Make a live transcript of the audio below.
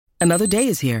Another day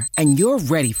is here, and you're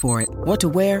ready for it. What to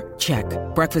wear? Check.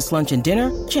 Breakfast, lunch, and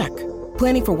dinner? Check.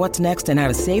 Planning for what's next and how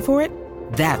to save for it?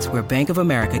 That's where Bank of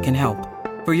America can help.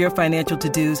 For your financial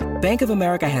to-dos, Bank of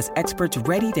America has experts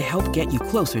ready to help get you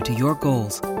closer to your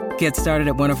goals. Get started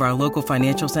at one of our local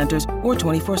financial centers or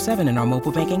 24/7 in our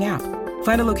mobile banking app.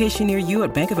 Find a location near you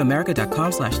at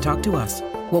bankofamerica.com/talktous.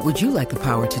 What would you like the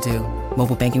power to do?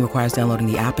 Mobile banking requires downloading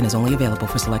the app and is only available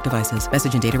for select devices.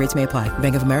 Message and data rates may apply.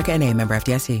 Bank of America N.A., member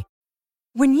FDIC.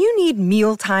 When you need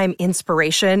mealtime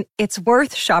inspiration, it's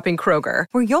worth shopping Kroger,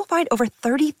 where you'll find over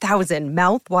 30,000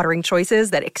 mouth-watering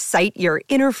choices that excite your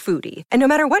inner foodie. And no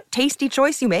matter what tasty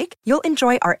choice you make, you'll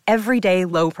enjoy our everyday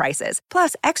low prices,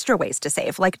 plus extra ways to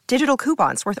save, like digital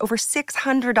coupons worth over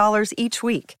 $600 each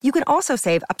week. You can also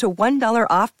save up to $1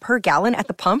 off per gallon at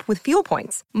the pump with fuel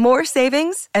points. More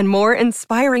savings and more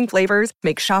inspiring flavors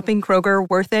make shopping Kroger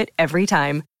worth it every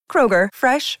time. Kroger,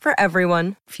 fresh for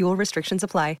everyone. Fuel restrictions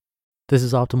apply. This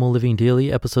is Optimal Living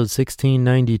Daily, episode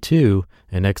 1692,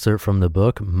 an excerpt from the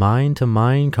book Mind to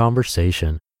Mind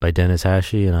Conversation by Denis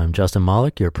Hachey, and I'm Justin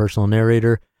Malik, your personal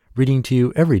narrator, reading to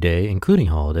you every day, including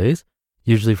holidays,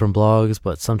 usually from blogs,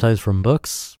 but sometimes from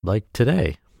books, like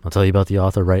today. I'll tell you about the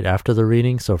author right after the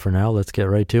reading, so for now, let's get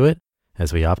right to it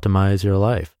as we optimize your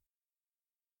life.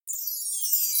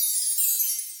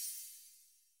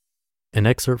 An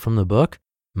excerpt from the book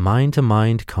Mind to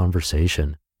Mind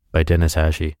Conversation by Denis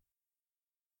Hachey.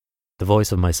 The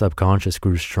voice of my subconscious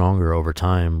grew stronger over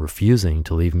time, refusing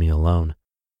to leave me alone.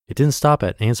 It didn't stop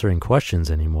at answering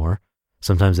questions anymore.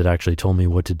 Sometimes it actually told me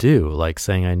what to do, like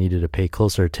saying I needed to pay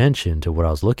closer attention to what I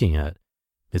was looking at.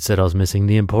 It said I was missing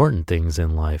the important things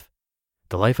in life.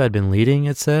 The life I'd been leading,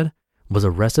 it said, was a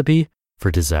recipe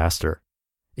for disaster.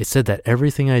 It said that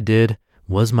everything I did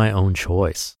was my own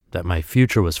choice, that my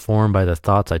future was formed by the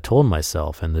thoughts I told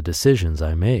myself and the decisions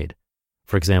I made.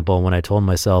 For example, when I told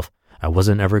myself I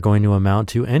wasn't ever going to amount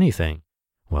to anything,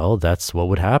 well, that's what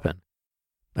would happen.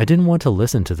 I didn't want to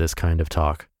listen to this kind of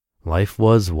talk. Life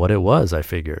was what it was, I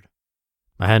figured.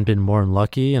 I hadn't been born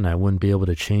lucky, and I wouldn't be able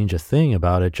to change a thing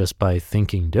about it just by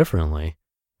thinking differently.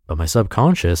 But my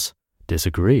subconscious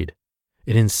disagreed.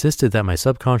 It insisted that my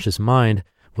subconscious mind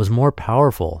was more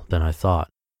powerful than I thought.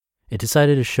 It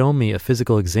decided to show me a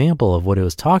physical example of what it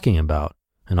was talking about,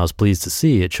 and I was pleased to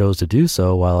see it chose to do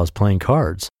so while I was playing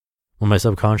cards. When my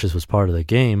subconscious was part of the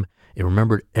game, it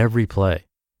remembered every play.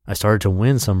 I started to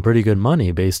win some pretty good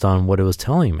money based on what it was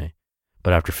telling me.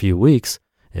 But after a few weeks,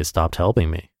 it stopped helping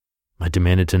me. I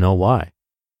demanded to know why.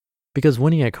 Because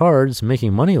winning at cards,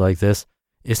 making money like this,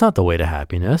 is not the way to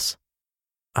happiness.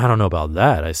 I don't know about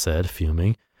that, I said,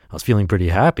 fuming. I was feeling pretty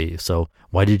happy, so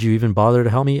why did you even bother to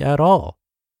help me at all?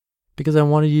 Because I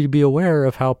wanted you to be aware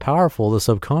of how powerful the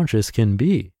subconscious can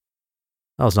be.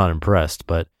 I was not impressed,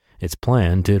 but its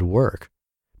plan did work.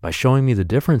 By showing me the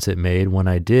difference it made when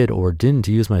I did or didn't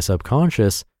use my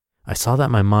subconscious, I saw that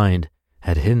my mind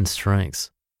had hidden strengths.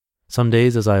 Some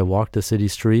days as I walked the city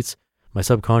streets, my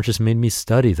subconscious made me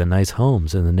study the nice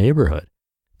homes in the neighborhood.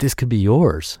 This could be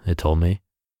yours, it told me.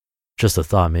 Just the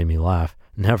thought made me laugh.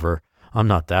 Never. I'm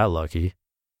not that lucky.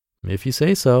 If you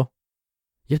say so.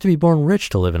 You have to be born rich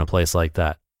to live in a place like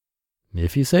that.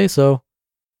 If you say so.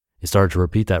 It started to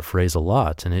repeat that phrase a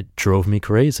lot, and it drove me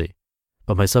crazy.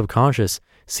 But my subconscious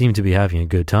seemed to be having a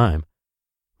good time.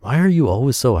 Why are you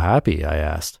always so happy? I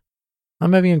asked.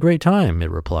 I'm having a great time, it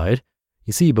replied.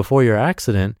 You see, before your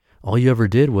accident, all you ever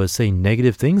did was say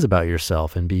negative things about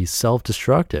yourself and be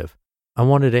self-destructive. I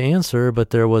wanted to answer, but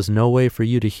there was no way for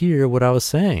you to hear what I was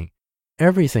saying.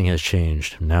 Everything has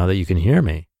changed now that you can hear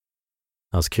me.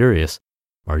 I was curious.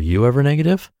 Are you ever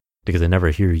negative? Because I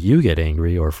never hear you get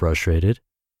angry or frustrated.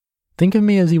 Think of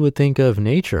me as you would think of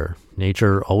nature.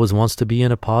 Nature always wants to be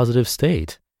in a positive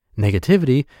state.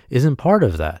 Negativity isn't part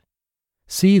of that.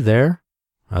 See there?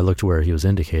 I looked where he was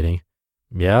indicating.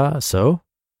 Yeah, so?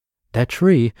 That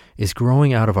tree is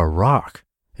growing out of a rock.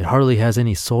 It hardly has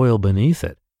any soil beneath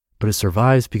it, but it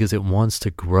survives because it wants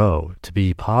to grow, to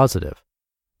be positive.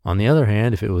 On the other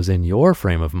hand, if it was in your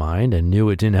frame of mind and knew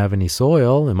it didn't have any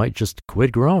soil, it might just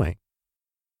quit growing.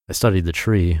 I studied the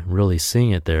tree, really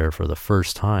seeing it there for the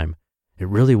first time. It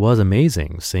really was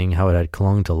amazing seeing how it had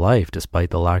clung to life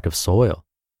despite the lack of soil.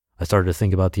 I started to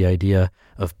think about the idea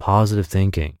of positive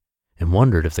thinking and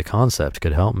wondered if the concept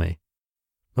could help me.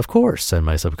 Of course, said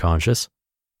my subconscious.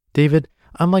 David,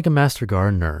 I'm like a master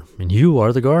gardener, and you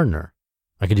are the gardener.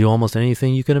 I can do almost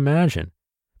anything you can imagine.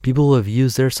 People who have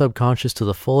used their subconscious to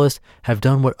the fullest have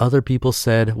done what other people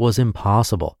said was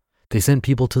impossible. They sent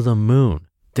people to the moon.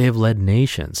 They have led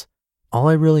nations. All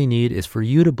I really need is for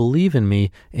you to believe in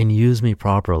me and use me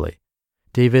properly.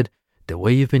 David, the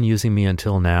way you've been using me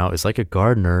until now is like a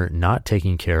gardener not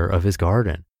taking care of his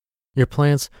garden. Your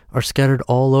plants are scattered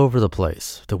all over the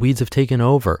place. The weeds have taken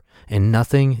over, and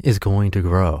nothing is going to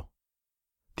grow.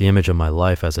 The image of my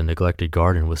life as a neglected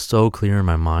garden was so clear in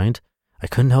my mind, I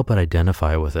couldn't help but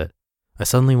identify with it. I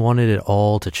suddenly wanted it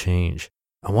all to change.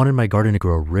 I wanted my garden to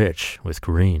grow rich with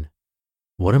green.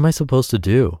 What am I supposed to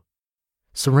do?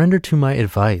 Surrender to my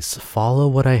advice. Follow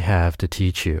what I have to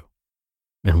teach you.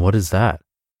 And what is that?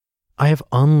 I have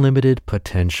unlimited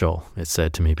potential, it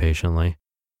said to me patiently.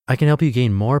 I can help you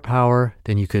gain more power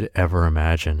than you could ever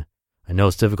imagine. I know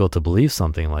it's difficult to believe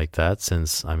something like that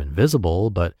since I'm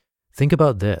invisible, but think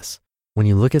about this. When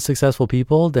you look at successful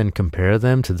people, then compare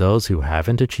them to those who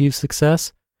haven't achieved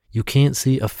success, you can't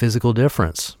see a physical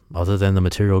difference other than the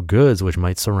material goods which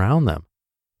might surround them.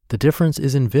 The difference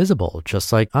is invisible,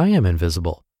 just like I am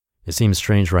invisible. It seems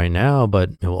strange right now,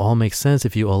 but it will all make sense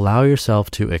if you allow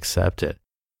yourself to accept it.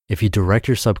 If you direct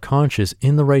your subconscious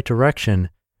in the right direction,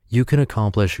 you can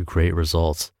accomplish great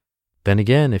results. Then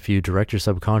again, if you direct your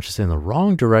subconscious in the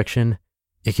wrong direction,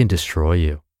 it can destroy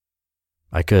you.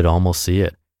 I could almost see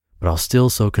it, but I was still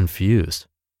so confused.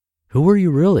 Who are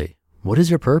you really? What is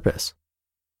your purpose?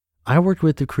 I worked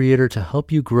with the Creator to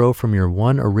help you grow from your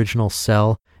one original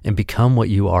cell and become what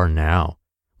you are now.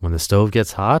 When the stove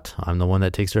gets hot, I'm the one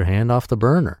that takes your hand off the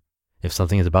burner. If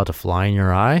something is about to fly in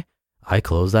your eye, I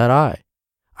close that eye.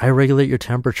 I regulate your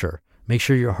temperature, make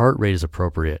sure your heart rate is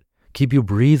appropriate, keep you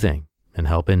breathing, and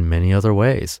help in many other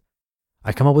ways.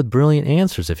 I come up with brilliant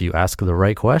answers if you ask the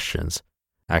right questions.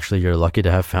 Actually, you're lucky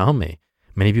to have found me.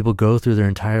 Many people go through their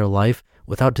entire life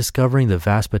without discovering the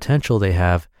vast potential they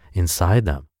have inside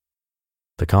them.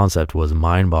 The concept was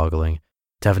mind-boggling.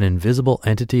 To have an invisible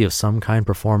entity of some kind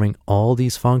performing all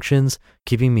these functions,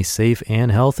 keeping me safe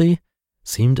and healthy,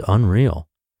 seemed unreal.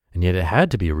 And yet it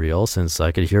had to be real since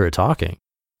I could hear it talking.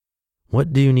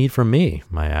 What do you need from me?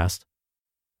 I asked.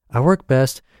 I work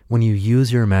best when you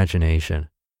use your imagination.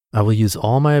 I will use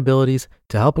all my abilities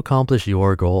to help accomplish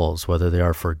your goals, whether they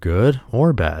are for good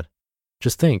or bad.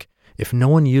 Just think, if no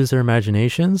one used their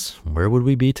imaginations, where would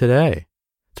we be today?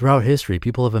 Throughout history,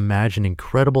 people have imagined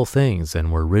incredible things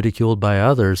and were ridiculed by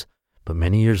others, but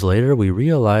many years later, we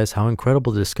realize how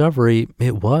incredible discovery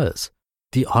it was.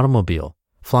 The automobile,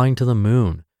 flying to the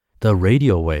moon, the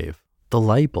radio wave, the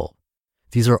light bulb.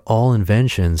 These are all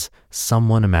inventions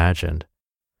someone imagined.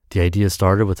 The idea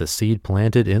started with a seed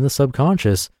planted in the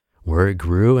subconscious, where it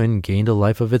grew and gained a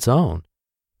life of its own.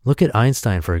 Look at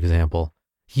Einstein, for example.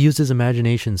 He used his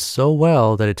imagination so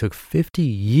well that it took 50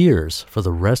 years for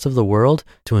the rest of the world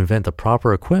to invent the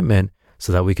proper equipment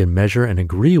so that we could measure and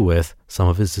agree with some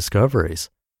of his discoveries.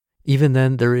 Even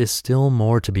then, there is still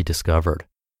more to be discovered.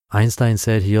 Einstein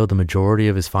said he owed the majority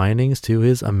of his findings to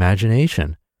his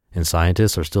imagination, and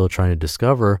scientists are still trying to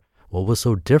discover what was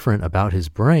so different about his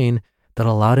brain that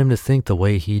allowed him to think the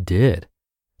way he did.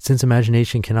 Since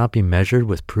imagination cannot be measured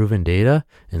with proven data,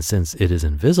 and since it is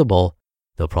invisible,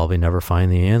 they'll probably never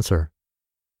find the answer.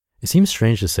 It seems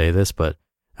strange to say this, but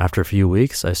after a few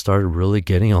weeks, I started really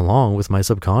getting along with my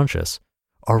subconscious.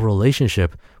 Our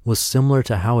relationship was similar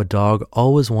to how a dog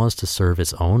always wants to serve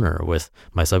its owner, with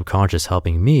my subconscious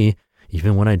helping me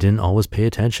even when I didn't always pay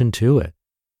attention to it.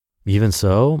 Even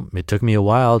so, it took me a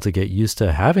while to get used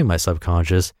to having my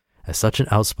subconscious as such an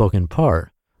outspoken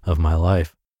part of my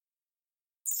life.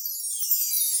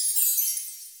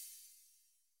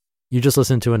 You just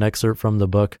listened to an excerpt from the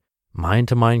book Mind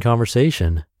to Mind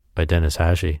Conversation by Denis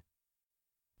Hachey.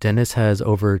 Denis has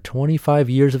over 25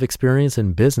 years of experience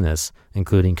in business,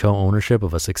 including co-ownership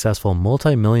of a successful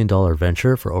multi-million-dollar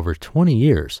venture for over 20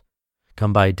 years.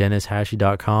 Come by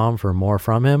DenisHachey.com for more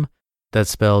from him. That's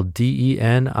spelled DenisHachey,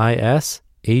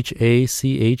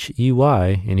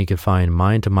 and you can find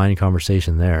Mind to Mind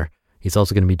Conversation there. He's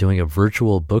also going to be doing a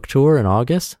virtual book tour in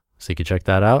August, so you can check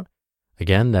that out.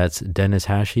 Again, that's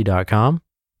DenisHachey.com.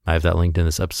 I have that linked in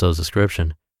this episode's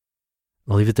description.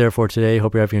 I'll leave it there for today.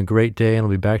 Hope you're having a great day, and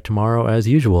I'll be back tomorrow as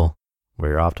usual,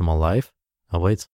 where your optimal life awaits.